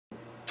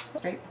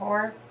straight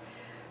pour,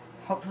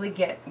 hopefully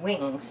get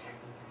wings.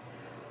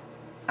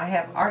 I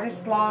have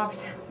Artist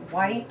Loft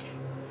white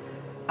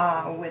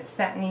with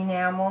satin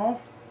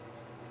enamel,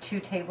 2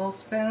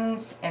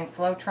 tablespoons, and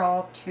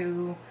Floetrol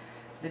to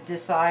the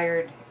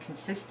desired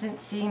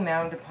consistency,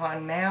 mound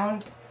upon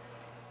mound,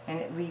 and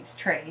it leaves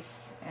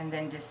trace and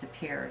then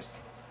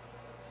disappears.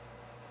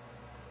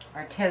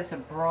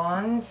 Arteza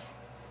bronze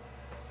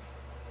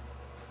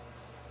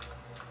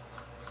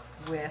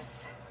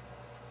with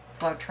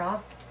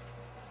Floetrol.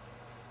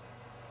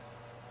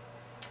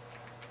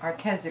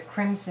 Arteza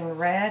crimson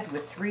red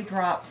with 3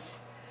 drops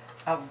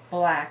of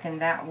black, and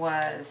that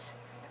was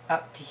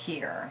up to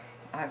here.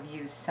 I've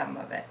used some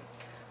of it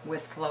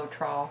with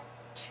Floetrol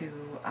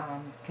to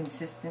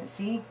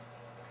consistency.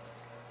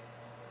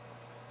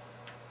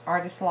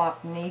 Artist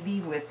Loft navy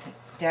with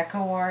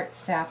Deco Art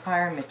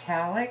sapphire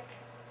metallic,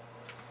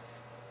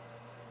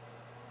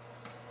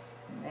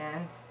 and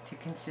then to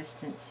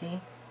consistency.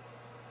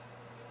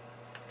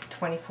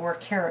 24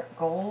 karat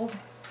gold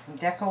from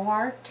Deco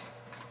Art.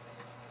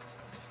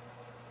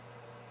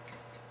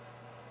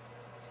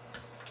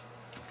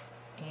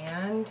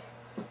 And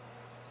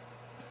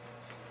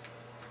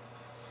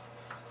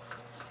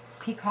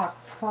Peacock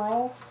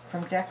Pearl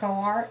from Deco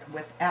Art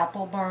with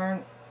Apple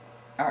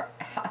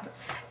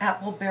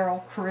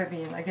Barrel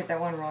Caribbean. I get that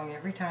one wrong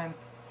every time.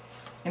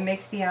 It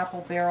makes the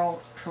Apple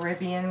Barrel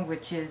Caribbean,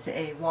 which is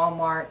a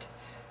Walmart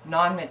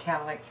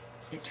non-metallic.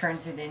 It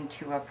turns it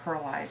into a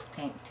pearlized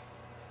paint.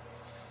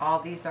 All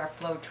these are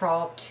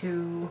Floetrol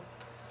to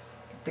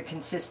the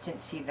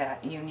consistency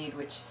that you need,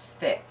 which is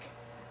thick,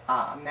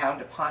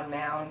 mound upon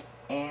mound,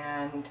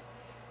 and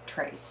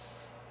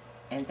trace,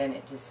 and then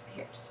it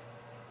disappears.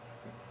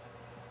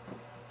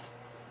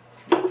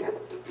 So I got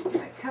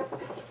my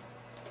cup.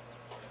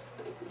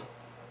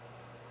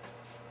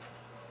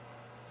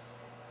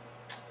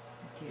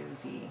 Do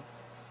the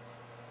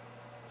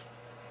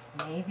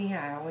navy.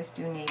 I always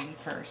do navy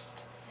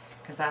first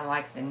because I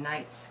like the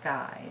night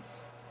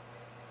skies.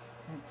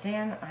 And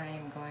then I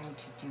am going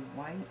to do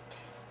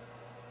white.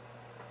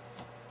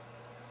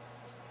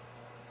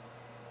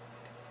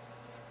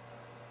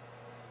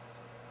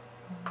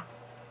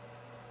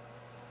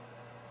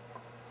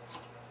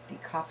 The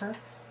copper.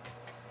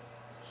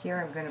 Here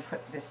I'm going to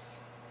put this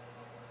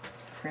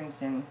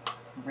crimson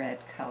red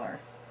color.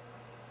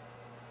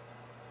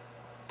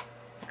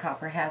 The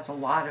copper has a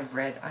lot of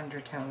red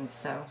undertones,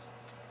 so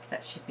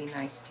that should be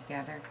nice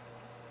together.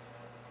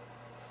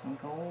 Some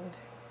gold.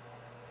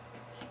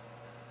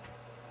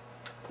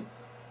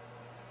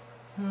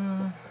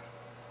 I'm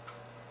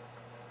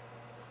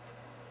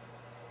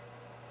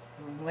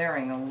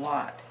layering a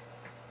lot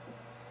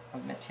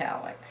of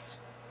metallics.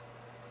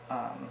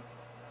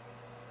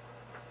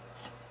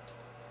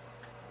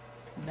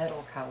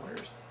 Metal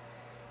colors.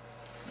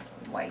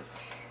 White.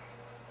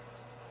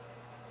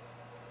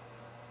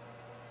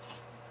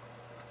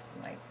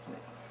 Light blue.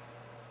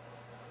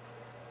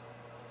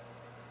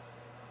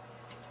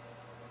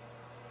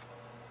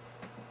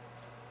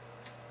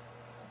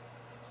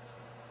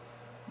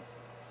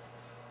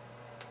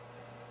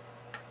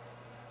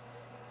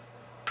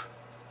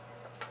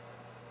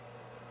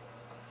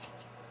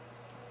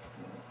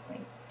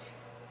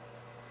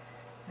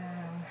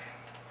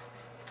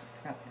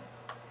 Forgot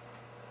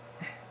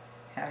the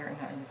pattern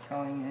I was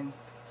going in.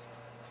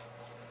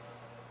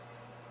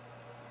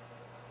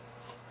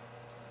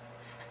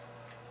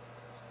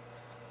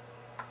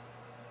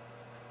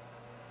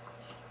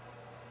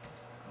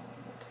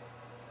 Gold.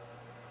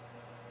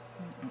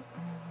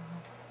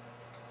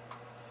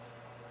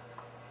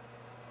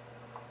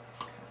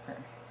 Copper.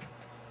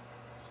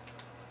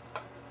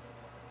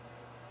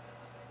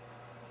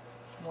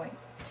 White.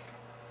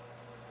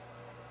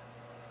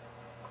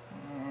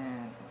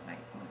 And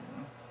light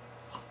blue.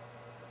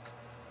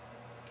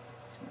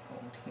 Some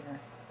gold here.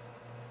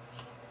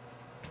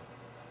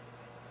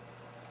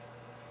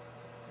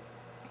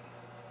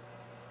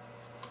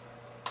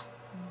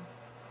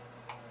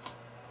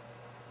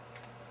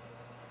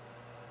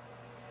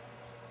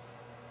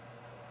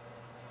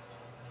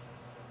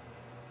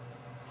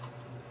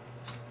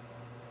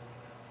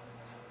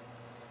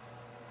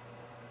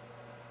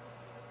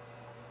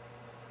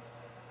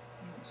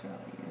 Let's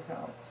really use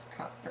all this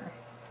copper.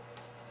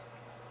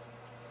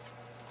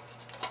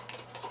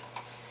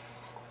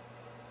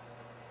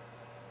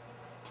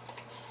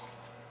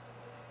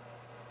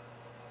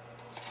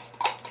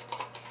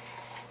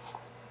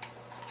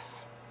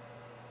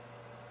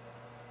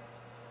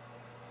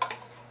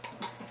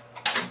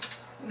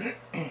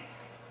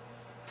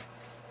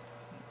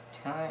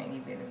 Tiny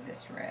bit of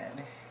this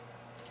red.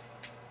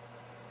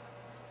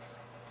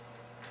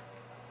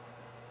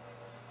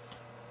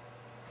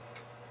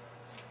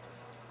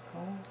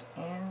 Gold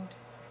and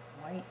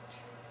white.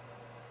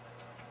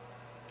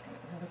 And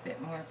a little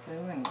bit more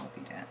blue and we'll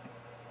be done.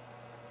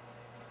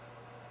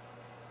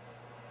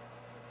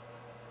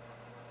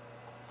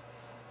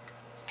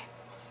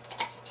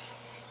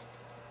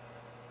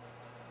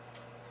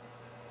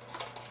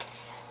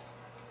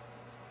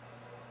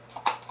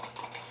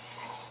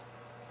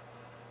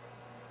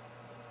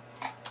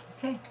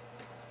 Okay.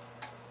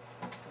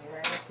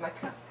 my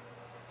cup.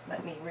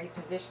 Let me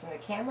reposition the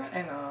camera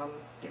and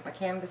get my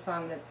canvas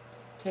on the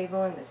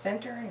table in the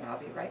center, and I'll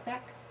be right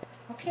back.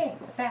 Okay,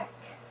 we're back.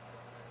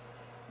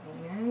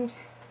 And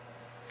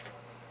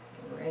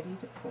ready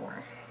to pour.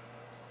 And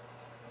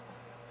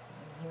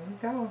here we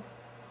go.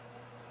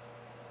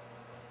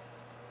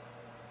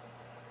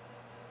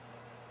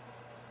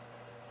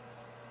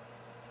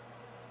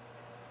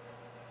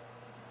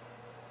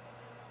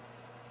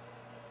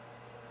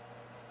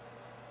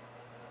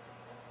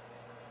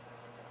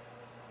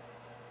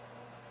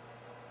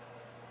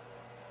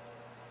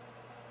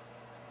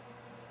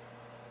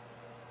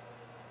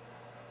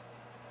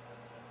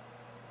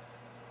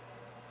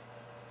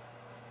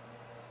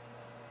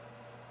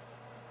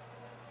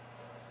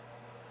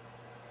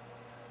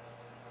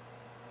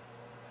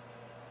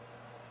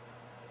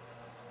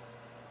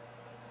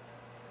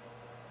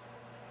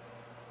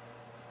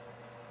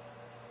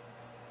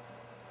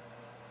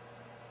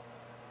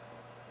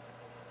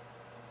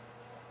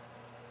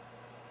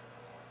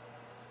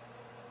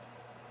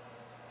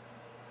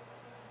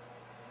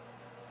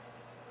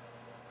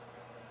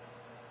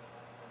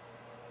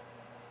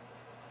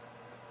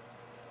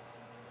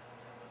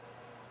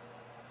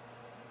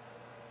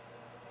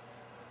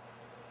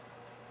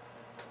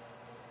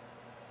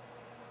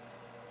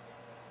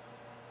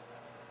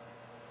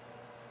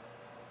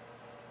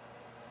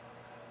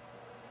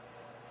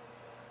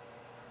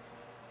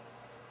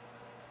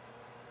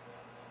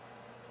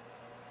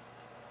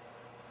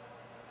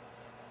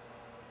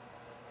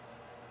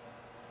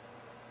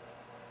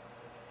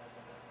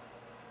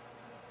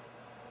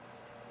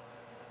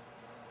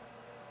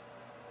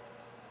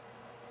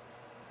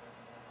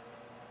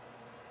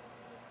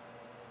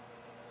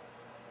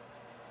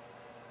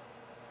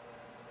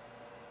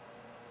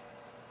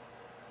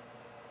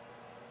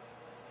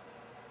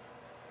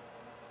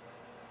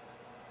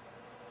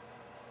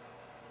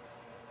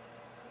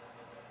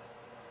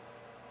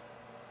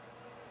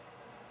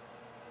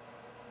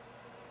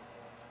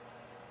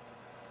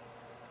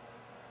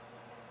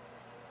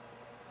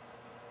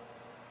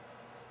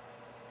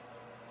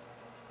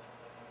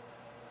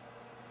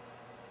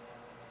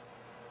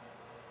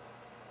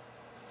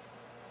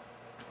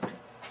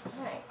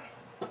 Right.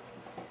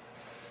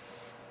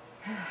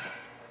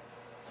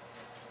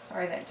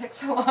 Sorry that took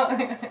so long.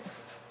 I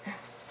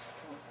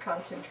was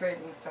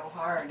concentrating so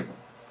hard.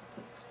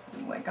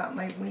 Ooh, I got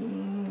my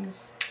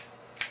wings.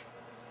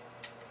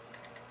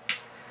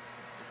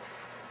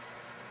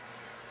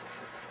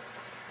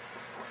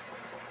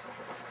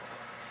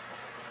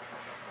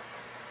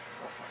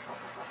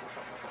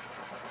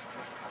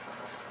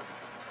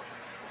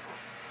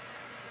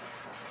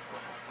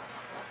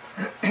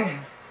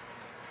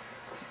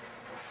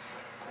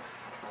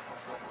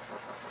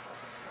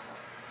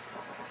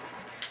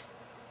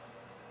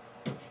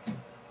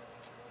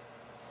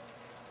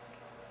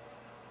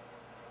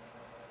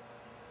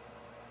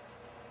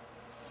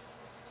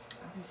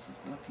 This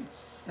is looking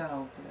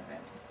so good.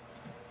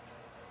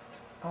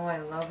 Oh, I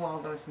love all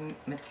those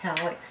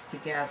metallics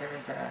together,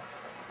 the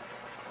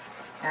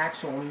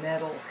actual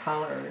metal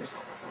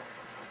colors.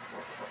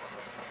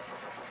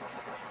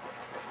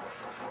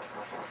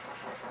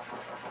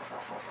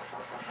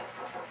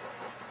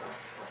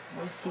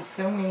 You see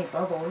so many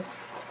bubbles.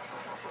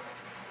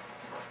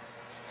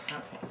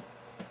 Okay.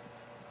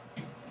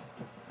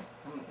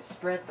 I'm going to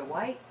spread the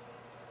white.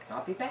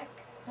 I'll be back.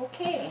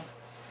 Okay.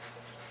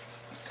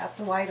 Got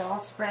the white all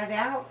spread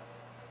out,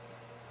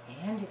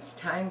 and it's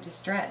time to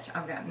stretch.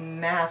 I've got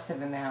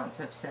massive amounts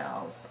of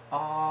cells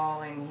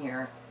all in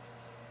here.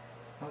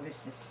 Oh,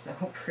 this is so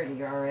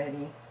pretty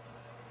already.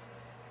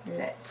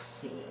 Let's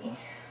see.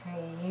 I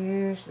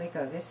usually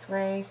go this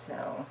way,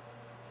 so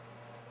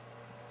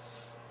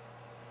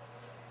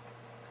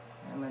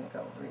I'm going to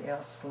go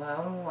real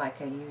slow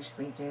like I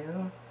usually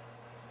do.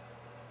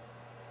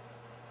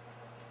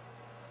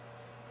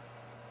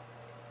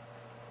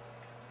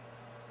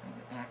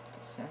 Back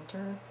to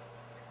center.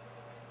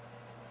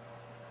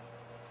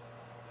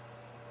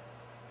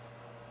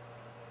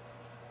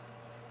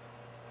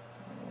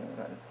 I'm going to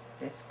go to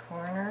this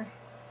corner.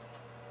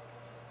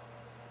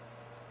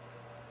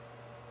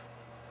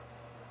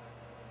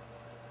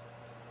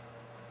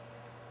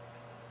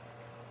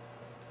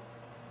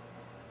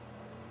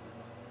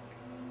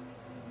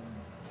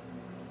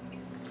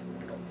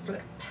 Go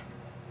flip.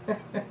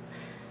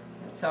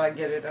 That's how I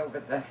get it over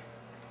the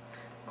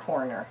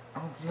corner.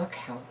 Oh, look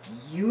how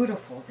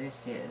beautiful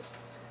this is.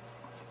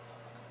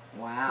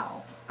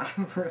 Wow.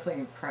 I'm really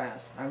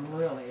impressed. I'm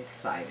really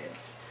excited.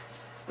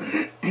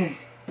 The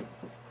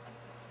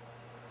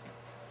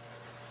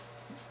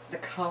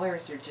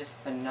colors are just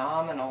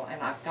phenomenal,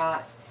 and I've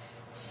got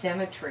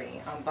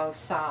symmetry on both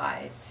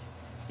sides.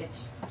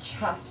 It's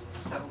just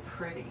so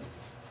pretty.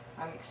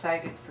 I'm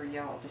excited for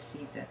y'all to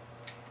see the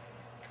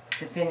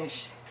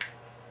finish.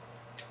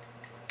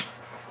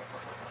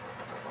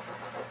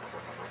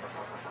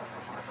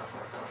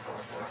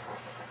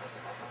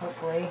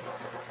 Hopefully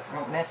I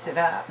won't mess it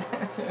up.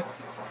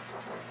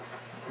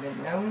 I've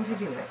been known to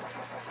do it.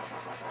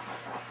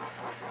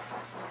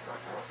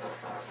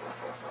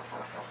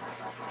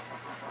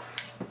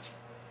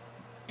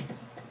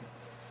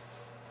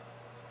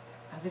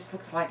 this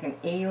looks like an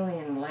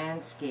alien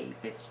landscape.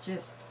 It's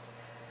just,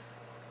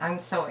 I'm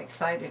so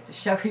excited to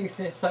show you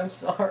this. I'm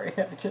sorry.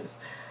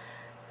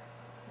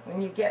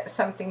 When you get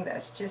something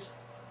that's just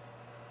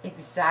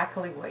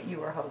exactly what you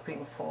were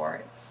hoping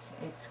for, it's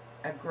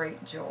a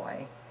great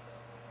joy.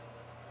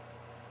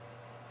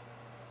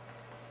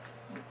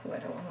 Ooh, I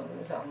don't want to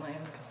lose all my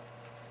little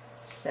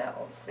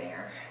cells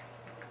there.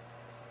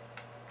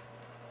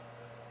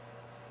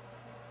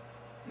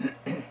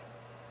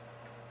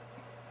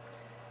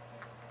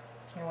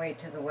 Can't wait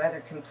till the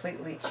weather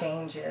completely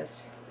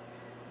changes.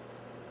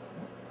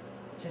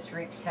 It just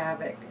wreaks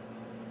havoc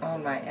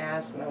on my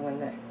asthma when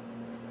the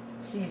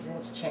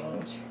seasons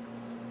change.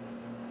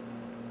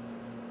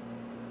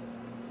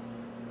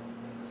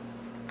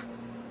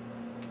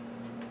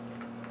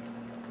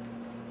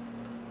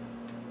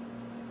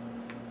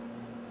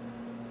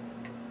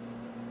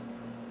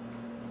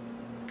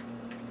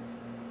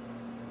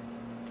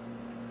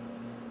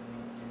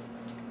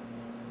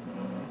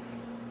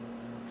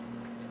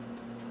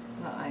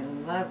 Well, I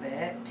love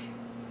it.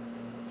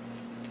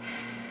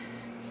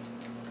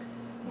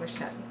 Wish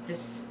that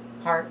this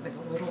part was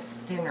a little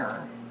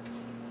thinner.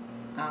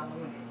 Oh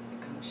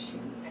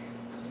shoot,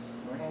 just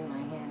ran my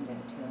hand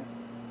into it.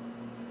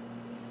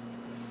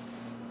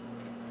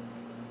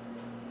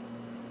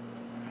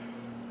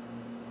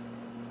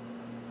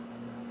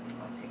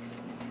 I'll fix it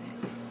in a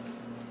minute.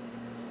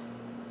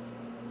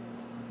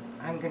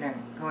 I'm gonna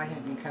go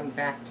ahead and come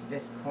back to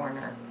this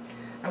corner.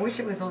 I wish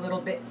it was a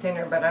little bit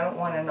thinner, but I don't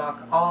want to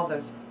knock all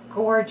those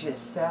gorgeous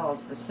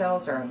cells. The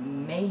cells are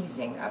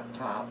amazing up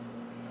top,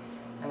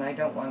 and I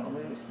don't want to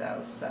lose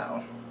those,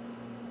 so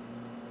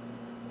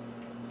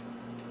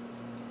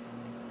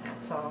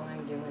that's all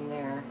I'm doing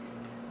there.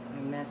 I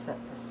mess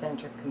up the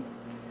center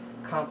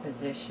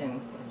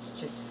composition. It's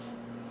just,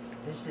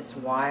 this is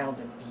wild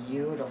and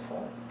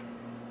beautiful.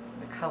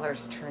 The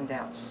colors turned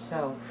out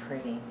so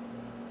pretty.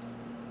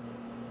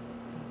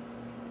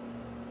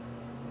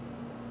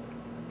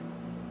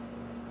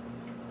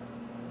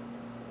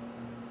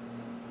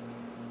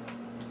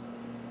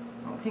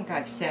 I don't think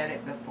I've said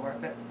it before,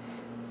 but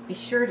be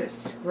sure to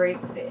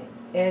scrape the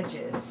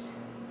edges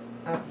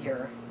of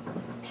your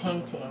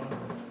painting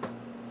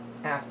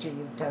after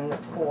you've done the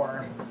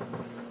pour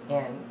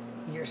and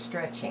you're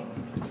stretching,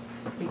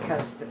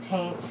 because the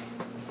paint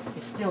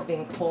is still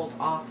being pulled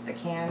off the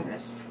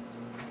canvas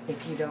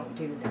if you don't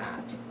do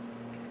that.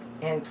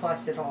 And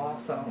plus it'll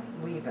also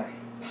leave a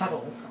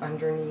puddle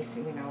underneath,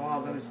 you know,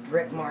 all those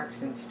drip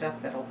marks and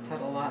stuff that'll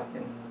puddle up,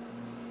 and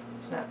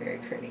it's not very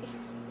pretty.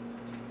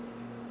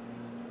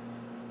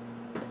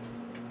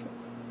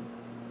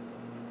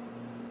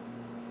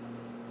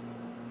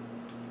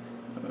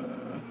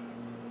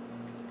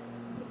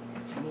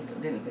 I need a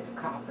little bit of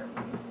copper.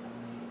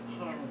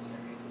 My hands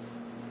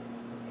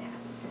are a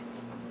mess.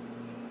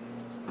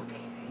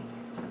 Okay,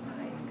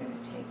 I'm going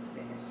to take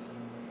this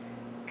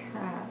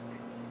cup.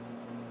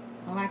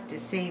 I like to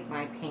save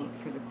my paint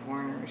for the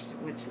corners,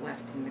 what's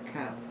left in the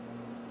cup.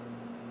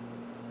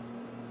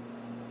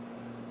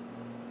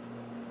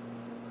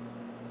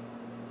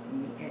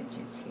 And the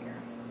edges here.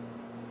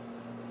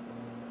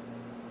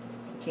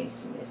 Just in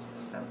case you missed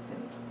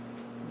something,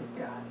 we've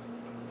got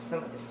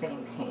some of the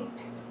same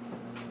paint.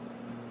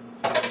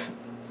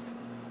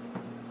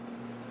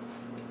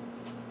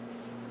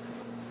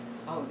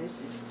 Oh,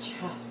 this is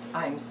just,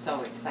 I'm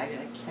so excited.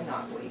 I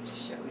cannot wait to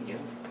show you.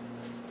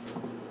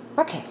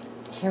 Okay,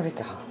 here we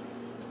go.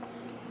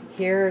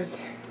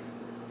 Here's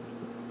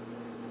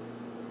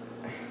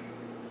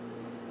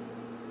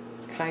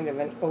kind of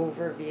an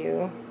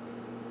overview.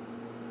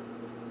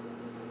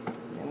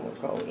 Then we'll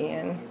go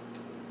in.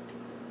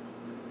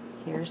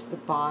 Here's the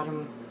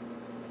bottom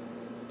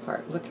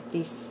part. Look at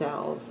these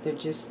cells. They're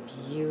just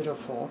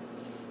beautiful.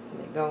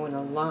 They go in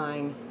a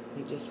line.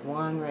 They just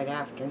one right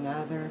after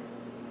another.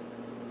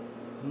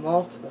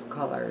 Multiple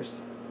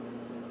colors.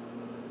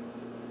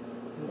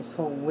 And this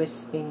whole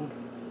wisping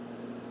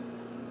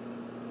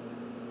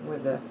where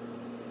the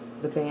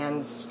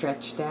band's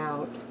stretched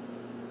out.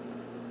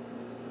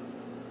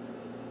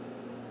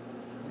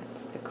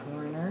 That's the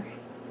corner.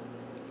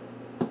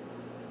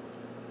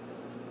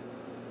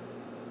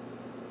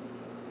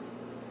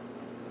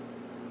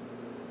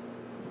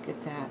 Look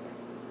at that.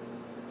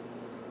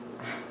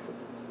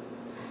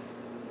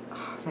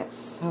 Oh, that's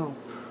so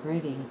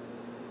pretty.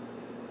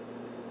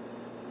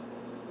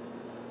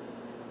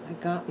 I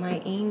got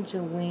my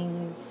angel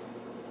wings.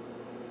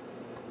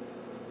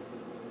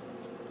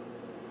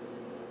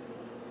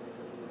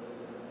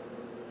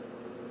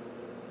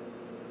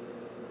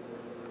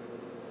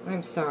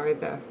 I'm sorry,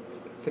 the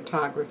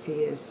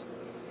photography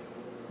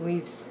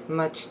leaves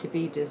much to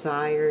be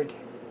desired.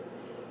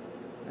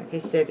 Like I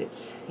said,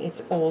 it's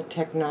old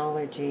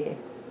technology.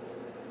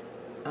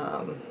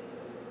 I'm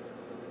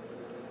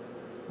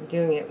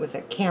doing it with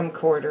a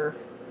camcorder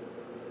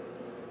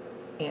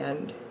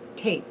and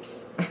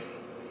tapes.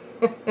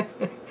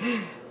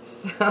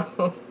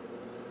 So,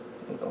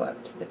 we'll go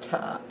up to the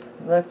top.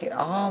 Look at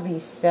all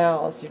these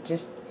cells. They're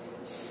just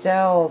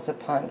cells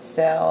upon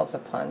cells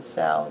upon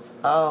cells.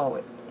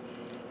 Oh,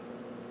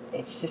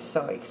 it's just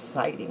so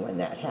exciting when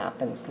that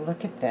happens.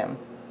 Look at them.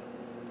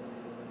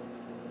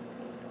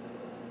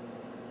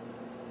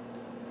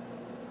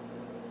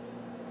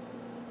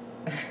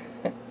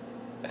 And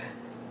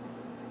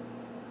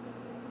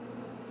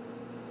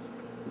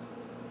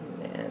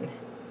then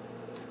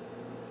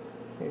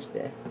here's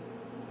this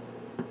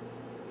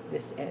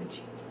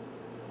edge.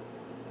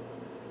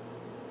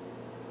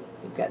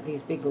 We've got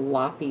these big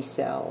loppy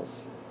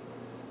cells.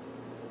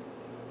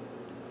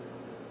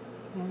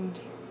 And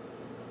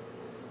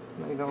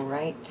I'm going to go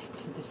right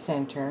to the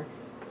center.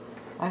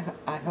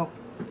 I hope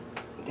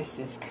this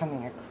is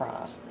coming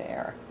across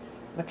there.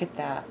 Look at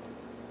that.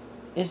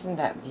 Isn't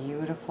that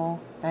beautiful?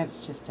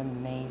 That's just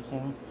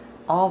amazing.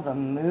 All the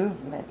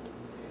movement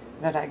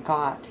that I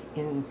got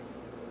in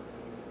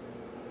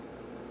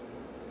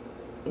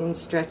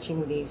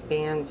stretching these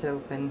bands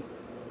open.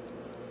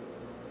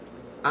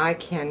 I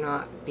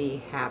cannot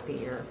be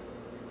happier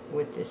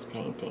with this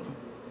painting.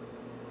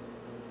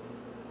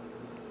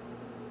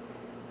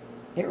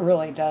 It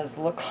really does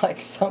look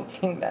like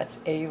something that's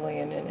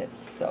alien, and it's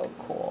so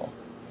cool.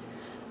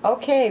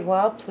 Okay,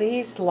 well,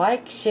 please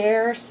like,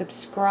 share,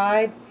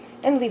 subscribe,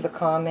 and leave a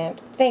comment.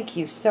 Thank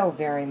you so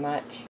very much.